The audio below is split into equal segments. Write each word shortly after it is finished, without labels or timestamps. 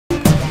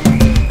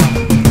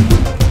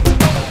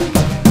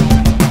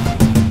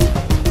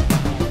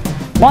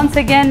Once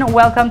again,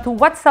 welcome to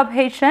What's Up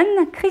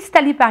Haitian.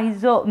 Cristali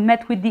Parizeau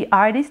met with the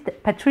artist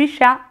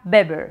Patricia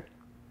Beber.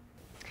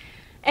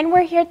 And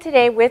we're here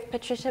today with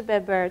Patricia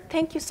Beber.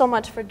 Thank you so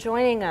much for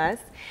joining us.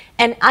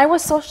 And I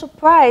was so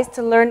surprised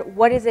to learn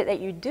what is it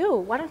that you do.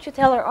 Why don't you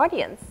tell our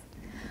audience?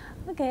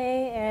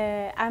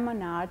 Okay, I'm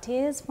an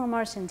artist from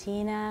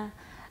Argentina.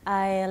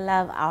 I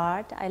love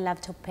art. I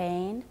love to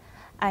paint.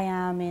 I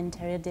am an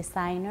interior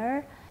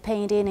designer.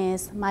 Painting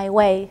is my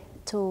way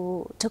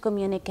to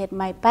communicate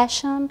my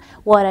passion,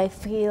 what I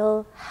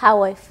feel,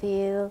 how I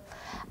feel,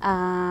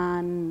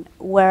 and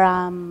where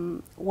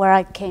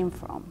I came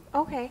from.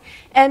 Okay.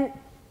 And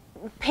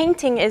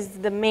painting is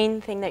the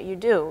main thing that you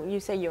do. You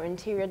say you're an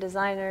interior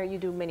designer, you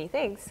do many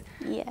things.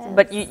 Yes.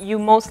 But you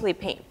mostly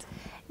paint.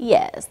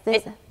 Yes,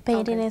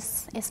 painting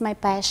is my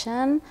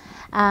passion,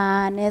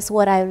 and it's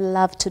what I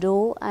love to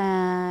do.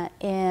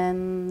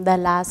 In the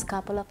last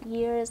couple of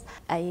years,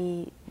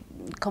 I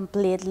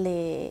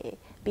completely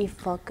be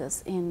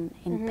focused in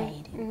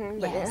painting.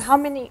 Yes.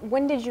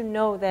 When did you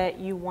know that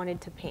you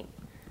wanted to paint?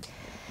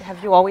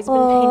 Have you always been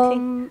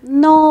painting?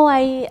 No,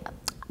 I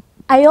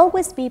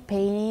always be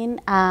painting,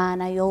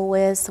 and I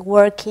always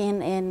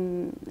working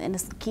in my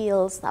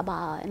skills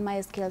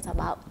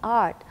about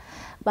art.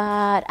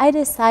 But I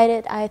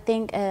decided, I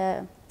think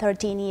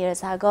 13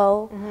 years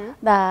ago,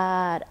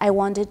 that I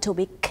wanted to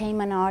become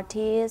an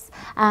artist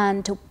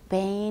and to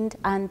paint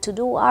and to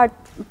do art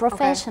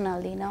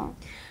professionally, you know.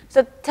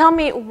 So tell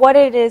me what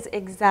it is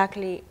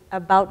exactly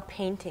about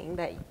painting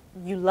that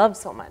you love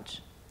so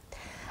much.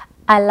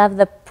 I love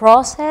the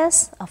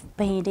process of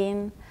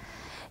painting.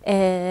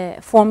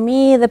 For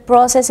me, the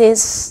process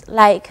is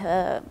like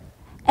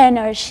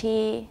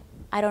energy.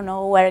 I don't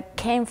know where it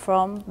came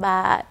from,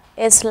 but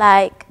it's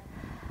like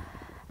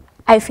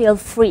I feel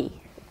free.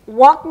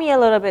 Walk me a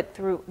little bit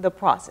through the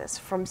process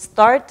from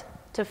start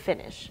to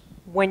finish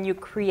when you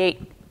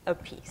create a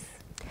piece.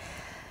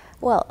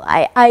 Well,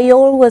 I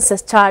always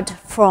start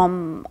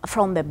from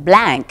the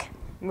blank.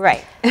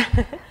 Right.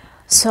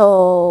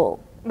 So,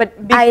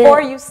 but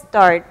before you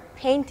start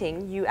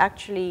painting, you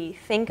actually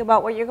think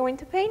about what you're going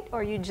to paint,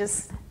 or you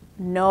just...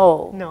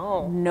 No.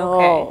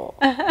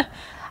 Okay.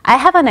 I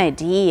have an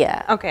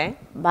idea. Okay.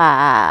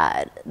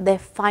 But the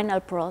final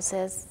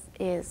process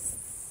is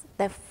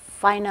the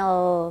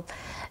final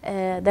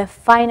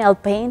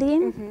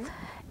painting.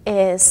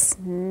 Is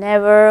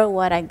never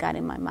what I got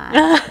in my mind.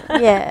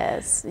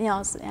 Yes, you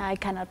know, I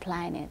cannot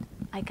plan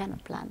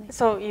it.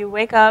 So you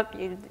wake up,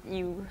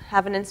 you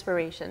have an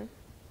inspiration,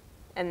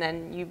 and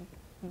then you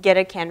get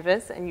a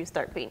canvas and you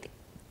start painting.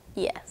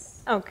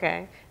 Yes.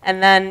 Okay.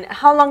 And then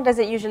how long does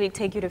it usually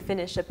take you to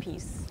finish a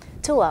piece?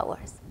 2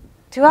 hours.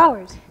 2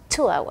 hours?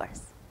 2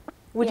 hours.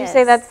 Would you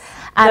say that's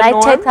and the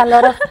norm? I take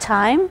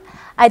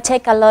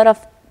a lot of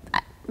time.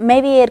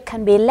 Maybe it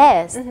can be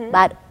less,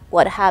 but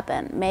what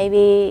happened?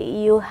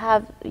 Maybe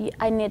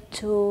I need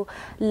to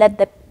let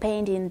the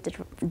painting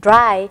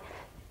dry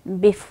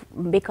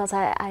because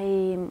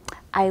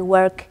I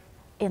work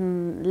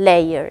in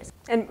layers.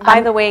 And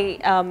by the way,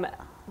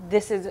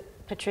 this is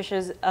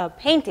Patricia's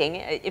painting.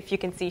 If you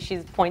can see,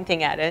 she's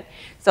pointing at it.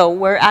 So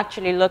we're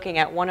actually looking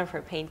at one of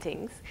her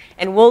paintings,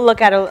 and we'll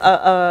look at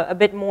a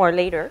bit more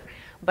later.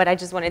 But I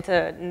just wanted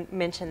to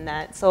mention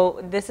that.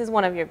 So this is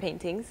one of your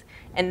paintings,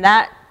 and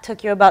that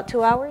took you about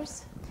 2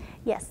 hours?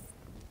 Yes.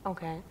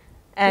 Okay.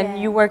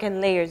 And you work in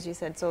layers, you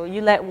said. So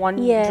you let one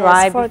yes,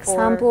 dry for before...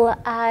 example,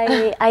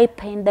 I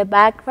paint the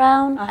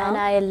background and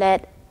I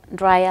let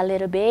dry a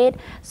little bit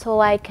so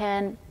I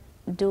can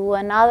do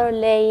another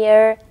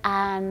layer.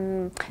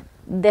 And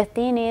the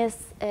thing is,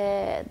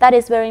 that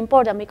is very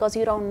important because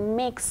you don't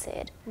mix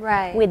it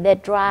with the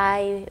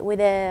dry, with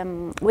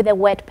the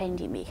wet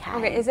painting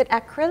behind. Okay, is it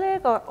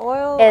acrylic or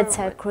oil? It's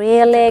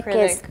acrylic,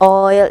 it's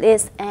oil,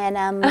 it's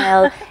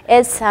enamel,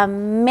 it's a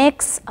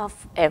mix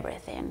of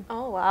everything.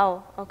 Oh,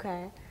 wow,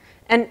 okay.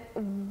 And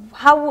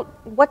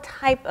what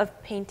type of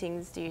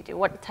paintings do you do?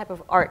 What type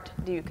of art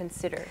do you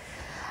consider?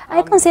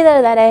 I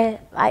consider that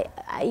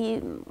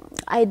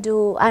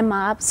I'm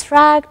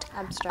abstract,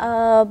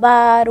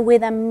 but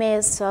with a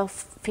mix of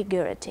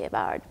figurative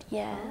art,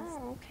 yes.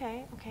 Oh,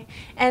 okay.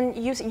 And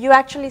you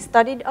actually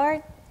studied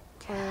art?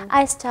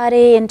 I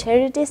studied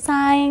interior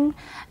design,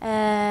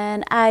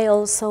 and I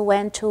also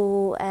went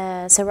to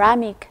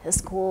ceramic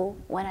school.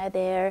 When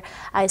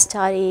I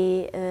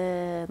studied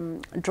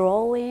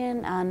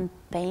drawing and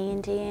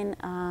painting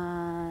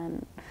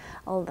and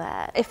all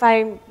that. If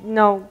I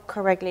know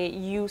correctly,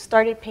 you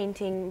started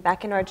painting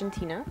back in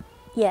Argentina.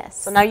 Yes.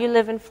 So now you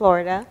live in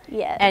Florida.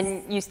 Yes.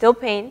 And you still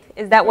paint.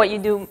 Is that what you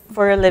do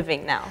for a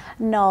living now?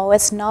 No,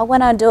 it's not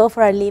what I do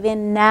for a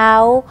living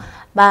now,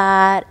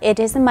 but it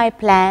is in my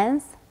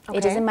plans. Okay.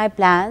 It is in my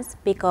plans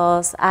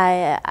because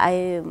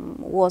I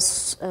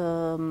was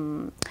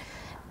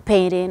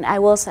painting. I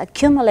was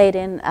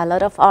accumulating a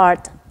lot of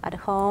art at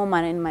home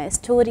and in my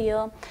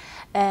studio.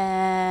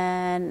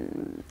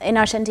 And in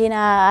Argentina,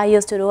 I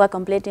used to do a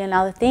completely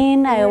another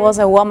thing. I was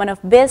a woman of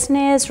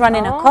business,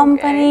 running a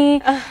company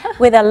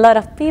with a lot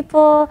of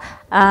people.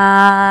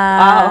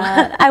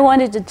 Wow. I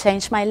wanted to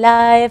change my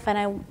life, and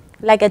I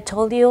like I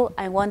told you,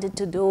 I wanted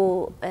to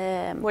do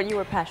what you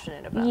were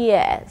passionate about.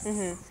 Yes,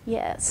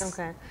 yes.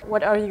 Okay.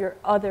 What are your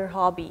other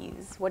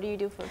hobbies? What do you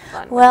do for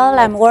fun? Well,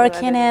 I'm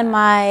working in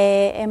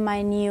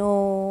my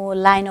new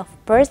line of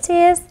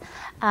purses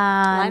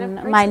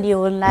and my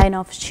new line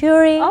of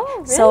jewelry. Oh,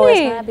 really? So it's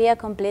gonna be a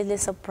completely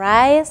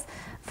surprise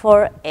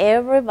for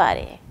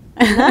everybody.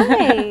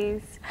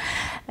 Nice.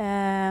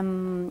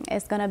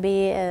 It's gonna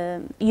be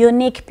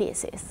unique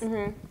pieces.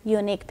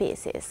 Unique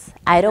pieces.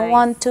 I don't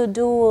want to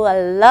do a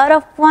lot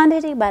of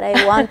quantity, but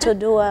I want to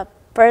do a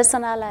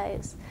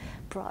personalized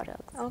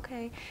product.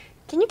 Okay.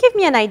 Can you give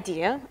me an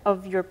idea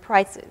of your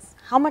prices?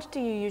 How much do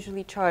you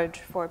usually charge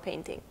for a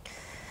painting?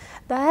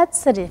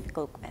 That's a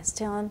difficult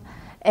question.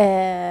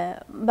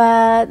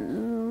 But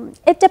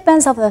it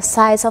depends of the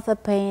size of the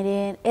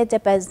painting, it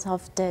depends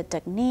of the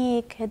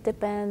technique, it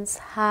depends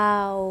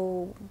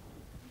how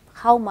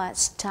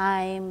much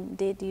time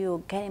did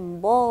you get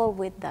involved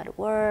with that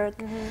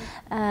work,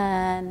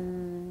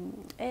 and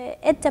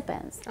it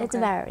depends, it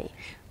varies.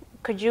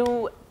 Could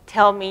you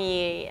tell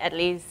me at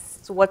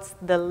least what's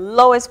the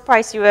lowest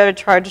price you ever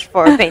charged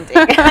for a painting?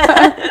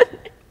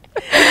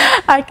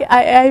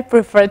 I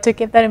prefer to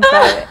keep that in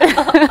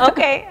private.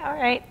 Okay, all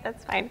right,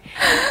 that's fine.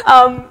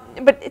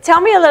 But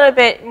tell me a little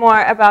bit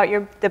more about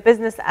the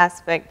business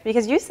aspect,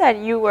 because you said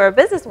you were a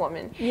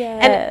businesswoman.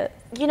 Yeah. And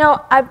you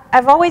know,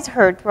 I've always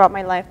heard throughout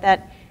my life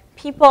that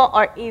people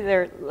are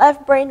either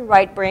left brain,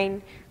 right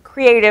brain,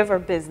 creative, or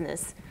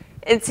business.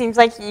 It seems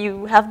like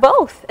you have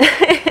both.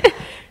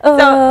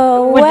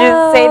 So would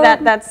you say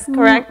that that's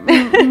correct?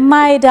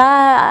 My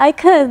dad,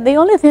 the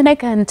only thing I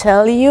can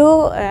tell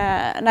you,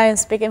 and I'm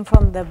speaking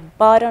from the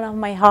bottom of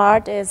my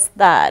heart, is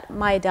that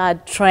my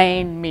dad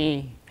trained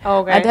me.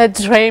 Okay. My dad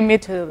trained me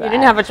to do that. You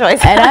didn't have a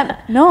choice. And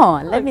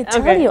let me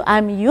tell you,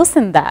 I'm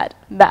using that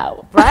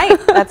now. Right,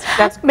 that's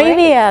great.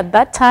 Maybe at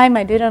that time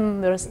I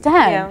didn't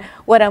understand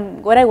what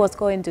I was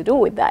going to do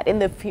with that in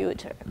the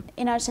future.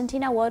 In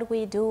Argentina, what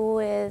we do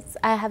is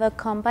I have a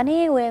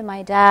company with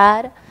my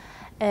dad.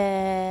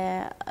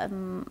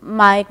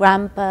 My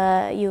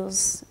grandpa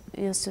used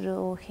to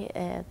do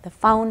the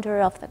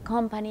founder of the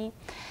company.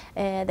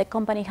 The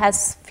company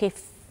has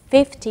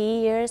 50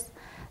 years,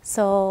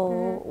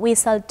 so we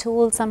sell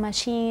tools and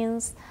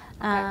machines,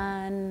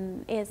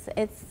 and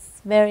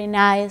it's very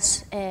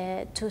nice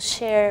to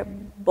share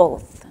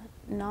both,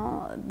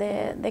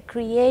 the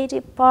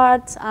creative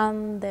parts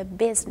and the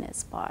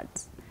business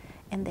parts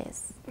in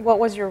this. What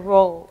was your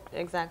role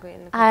exactly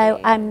in the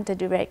company? I'm the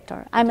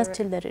director. I'm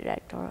still the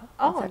director.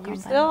 Oh, you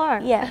still are?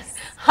 Yes.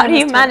 How do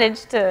you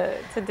manage to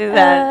do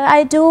that?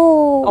 I do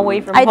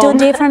away from home? do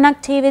different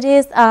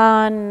activities,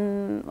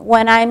 and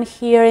when I'm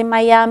here in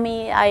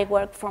Miami, I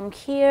work from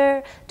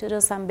here to do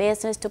some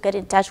business, to get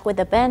in touch with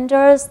the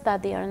vendors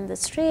that they are in the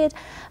street.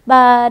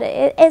 But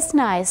it's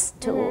nice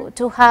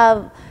to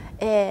have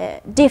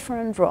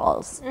different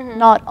roles,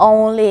 not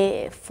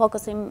only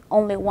focusing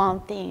only one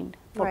thing.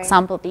 For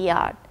example, the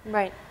art.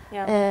 Right.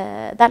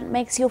 Yeah. That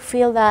makes you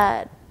feel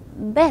that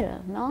better,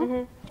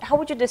 no? How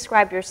would you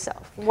describe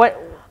yourself? What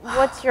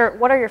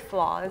are your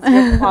flaws,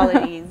 your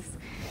qualities?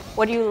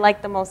 What do you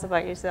like the most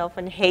about yourself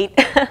and hate?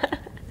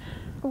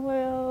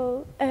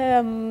 Well,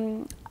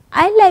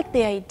 I like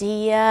the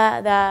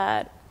idea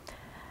that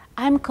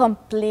I'm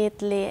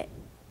completely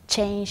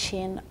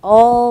changing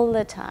all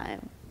the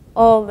time.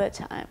 All the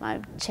time,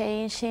 I'm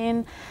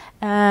changing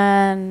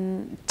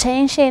and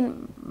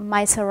changing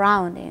my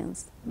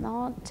surroundings,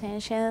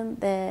 changing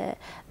the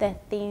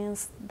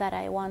things that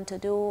I want to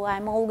do.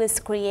 I'm always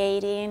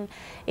creating.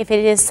 If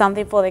it is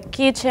something for the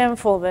kitchen,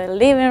 for the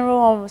living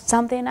room,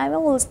 something, I'm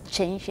always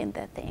changing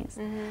the things.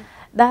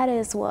 That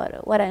is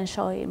what I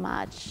enjoy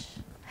much.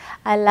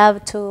 I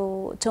love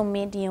to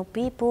meet new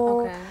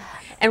people. Okay.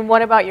 And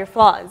what about your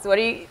flaws? What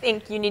do you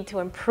think you need to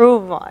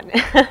improve on?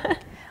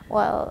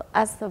 Well,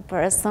 as a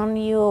person,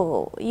 you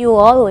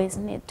always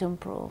need to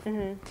improve.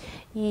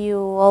 You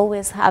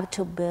always have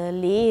to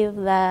believe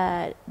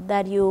that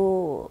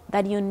you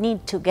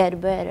need to get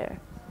better,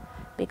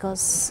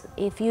 because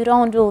if you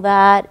don't do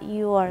that,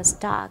 you are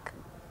stuck,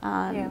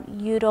 and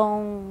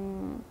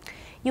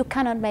you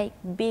cannot make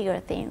bigger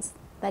things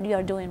that you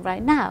are doing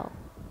right now.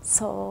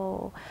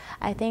 So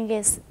I think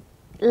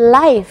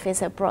life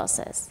is a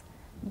process,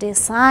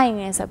 design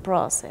is a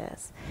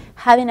process,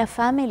 having a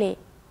family.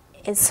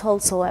 It's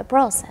also a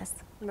process.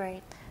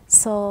 Right.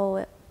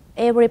 So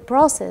every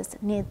process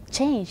needs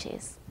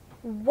changes.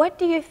 What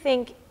do you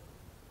think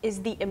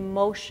is the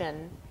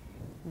emotion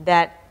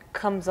that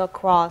comes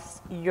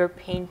across your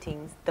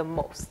paintings the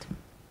most?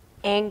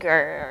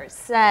 Anger or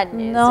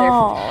sadness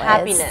or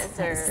happiness?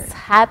 It's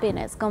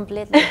happiness,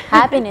 completely.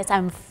 Happiness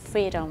and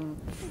freedom.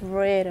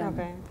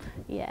 Okay.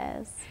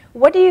 Yes.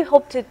 What do you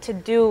hope to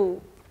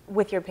do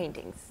with your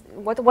paintings?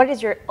 What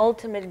is your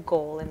ultimate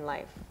goal in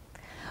life?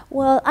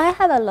 Well, I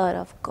have a lot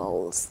of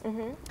goals.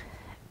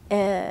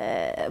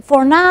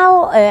 For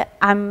now,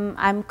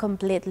 I'm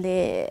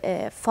completely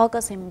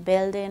focused in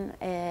building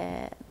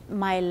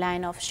my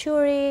line of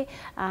jewelry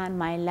and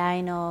my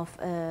line of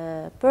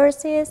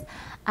purses,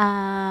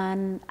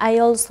 and I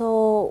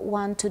also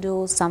want to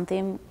do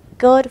something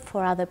good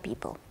for other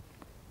people.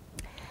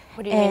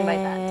 What do you mean by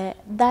that?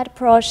 That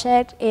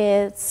project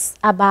is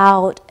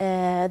about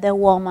the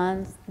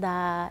women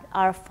that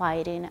are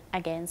fighting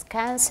against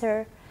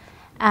cancer,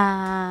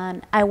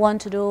 and I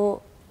want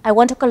to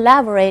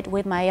collaborate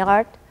with my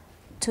art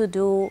to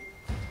do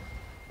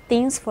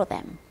things for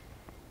them.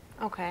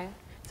 Okay.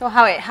 So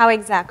how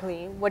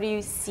exactly? What do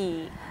you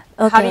see?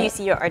 Okay. How do you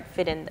see your art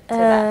fit into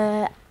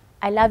that?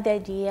 I love the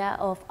idea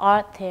of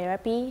art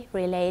therapy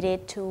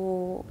related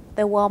to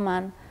the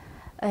woman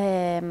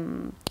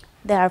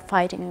that are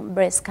fighting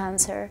breast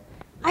cancer.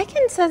 I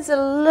can sense a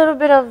little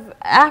bit of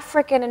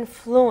African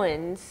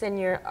influence in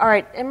your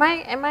art. Am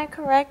I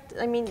correct?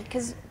 I mean,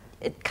 because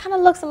it kind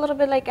of looks a little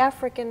bit like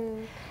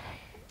African.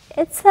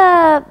 It's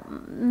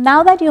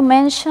now that you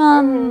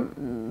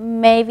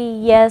mention, maybe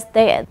yes,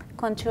 the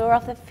contour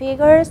of the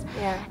figures.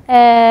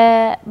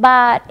 Yeah.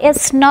 But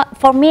it's not,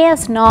 for me.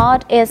 It's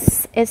not.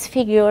 It's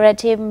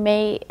figurative.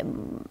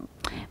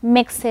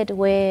 Mix it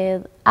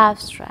with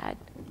abstract.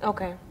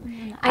 Okay.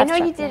 I know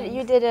you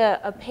did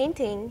a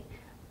painting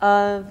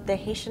of the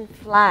Haitian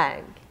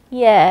flag.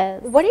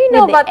 Yes. What do you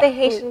know about the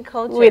Haitian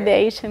culture? With the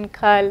Asian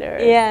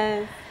colors.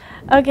 Yes.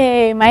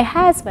 Okay, my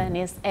husband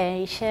is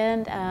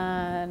Asian,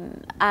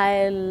 and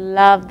I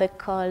love the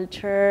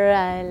culture.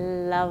 I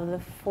love the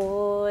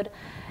food.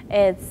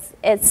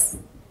 It's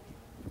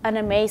an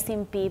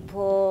amazing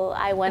people.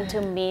 I went to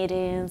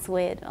meetings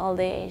with all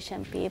the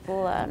Asian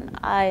people, and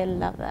I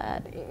love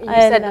that. You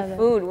said the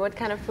food. What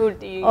kind of food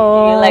do you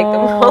like the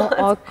most?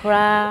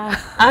 Okra.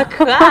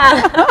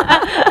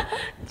 Okra.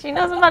 She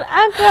knows about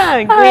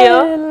okra. Griot.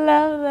 I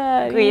love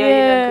that. Griot,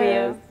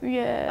 yes. you know griot.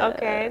 Yes.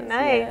 Okay,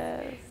 nice.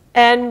 Yes.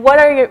 And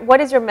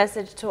what is your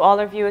message to all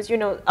our viewers? You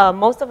know,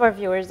 most of our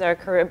viewers are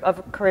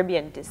of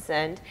Caribbean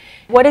descent.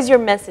 What is your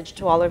message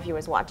to all our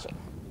viewers watching?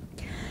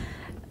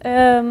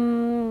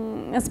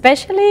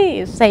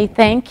 Especially say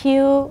thank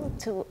you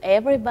to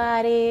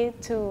everybody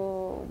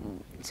to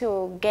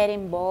get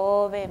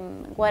involved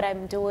in what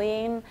I'm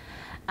doing.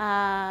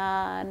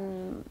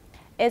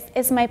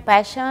 It's my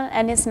passion,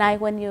 and it's nice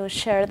when you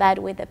share that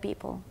with the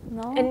people.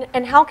 No?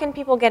 And how can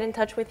people get in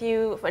touch with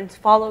you and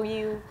follow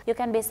you? You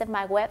can visit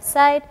my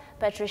website,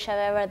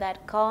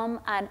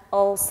 patriciaweber.com, and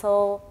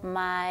also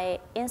my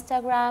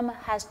Instagram,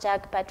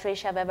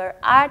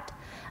 #PatriciaWeberArt,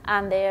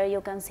 and there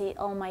you can see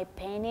all my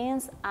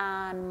paintings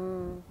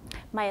and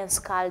my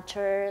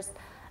sculptures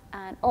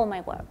and all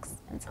my works.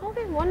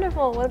 Okay,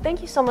 wonderful. Well, thank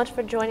you so much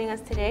for joining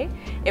us today.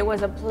 It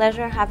was a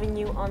pleasure having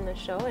you on the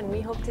show, and we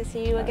hope to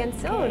see you again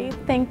soon.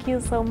 Thank you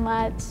so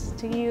much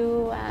to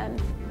you and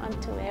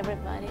to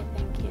everybody.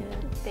 Thank you.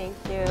 Thank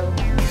you.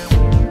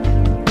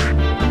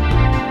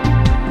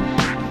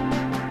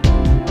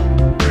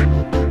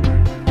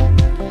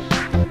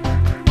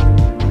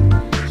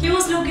 He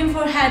was looking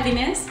for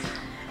happiness,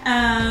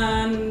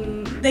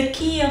 and the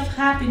key of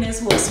happiness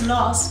was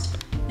lost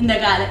in the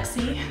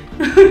galaxy.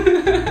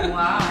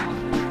 Wow.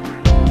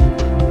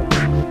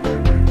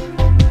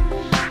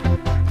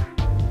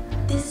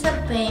 This is a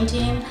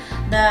painting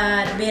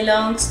that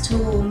belongs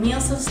to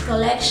Muse's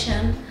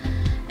collection.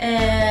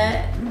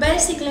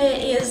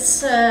 Basically,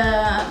 it's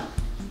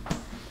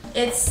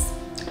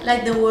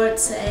like the word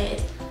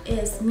said,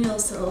 it's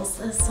Muse's.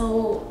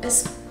 So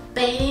it's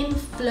painting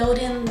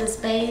floating in the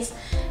space,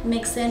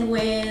 mixing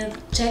with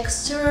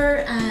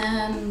texture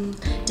and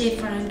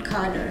different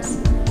colors.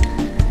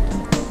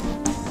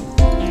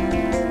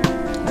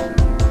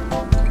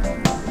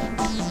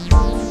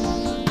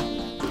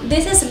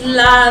 This is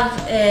love,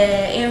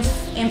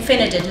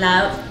 infinite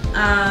love,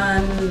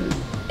 and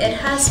it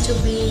has to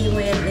be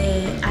with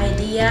the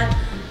idea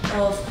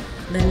of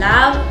the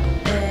love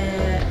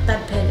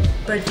that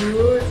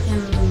perdure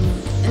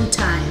in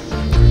time.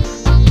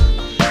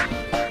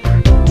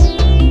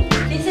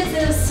 This is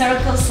the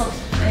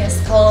it's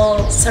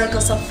called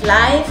Circles of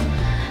Life,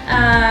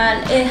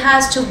 and it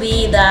has to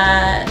be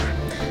that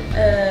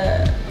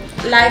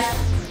life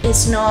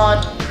is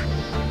not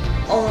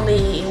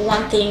only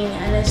one thing,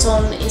 and it's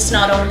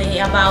not only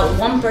about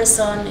one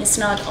person, it's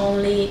not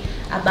only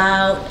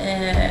about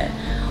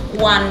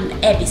one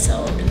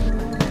episode.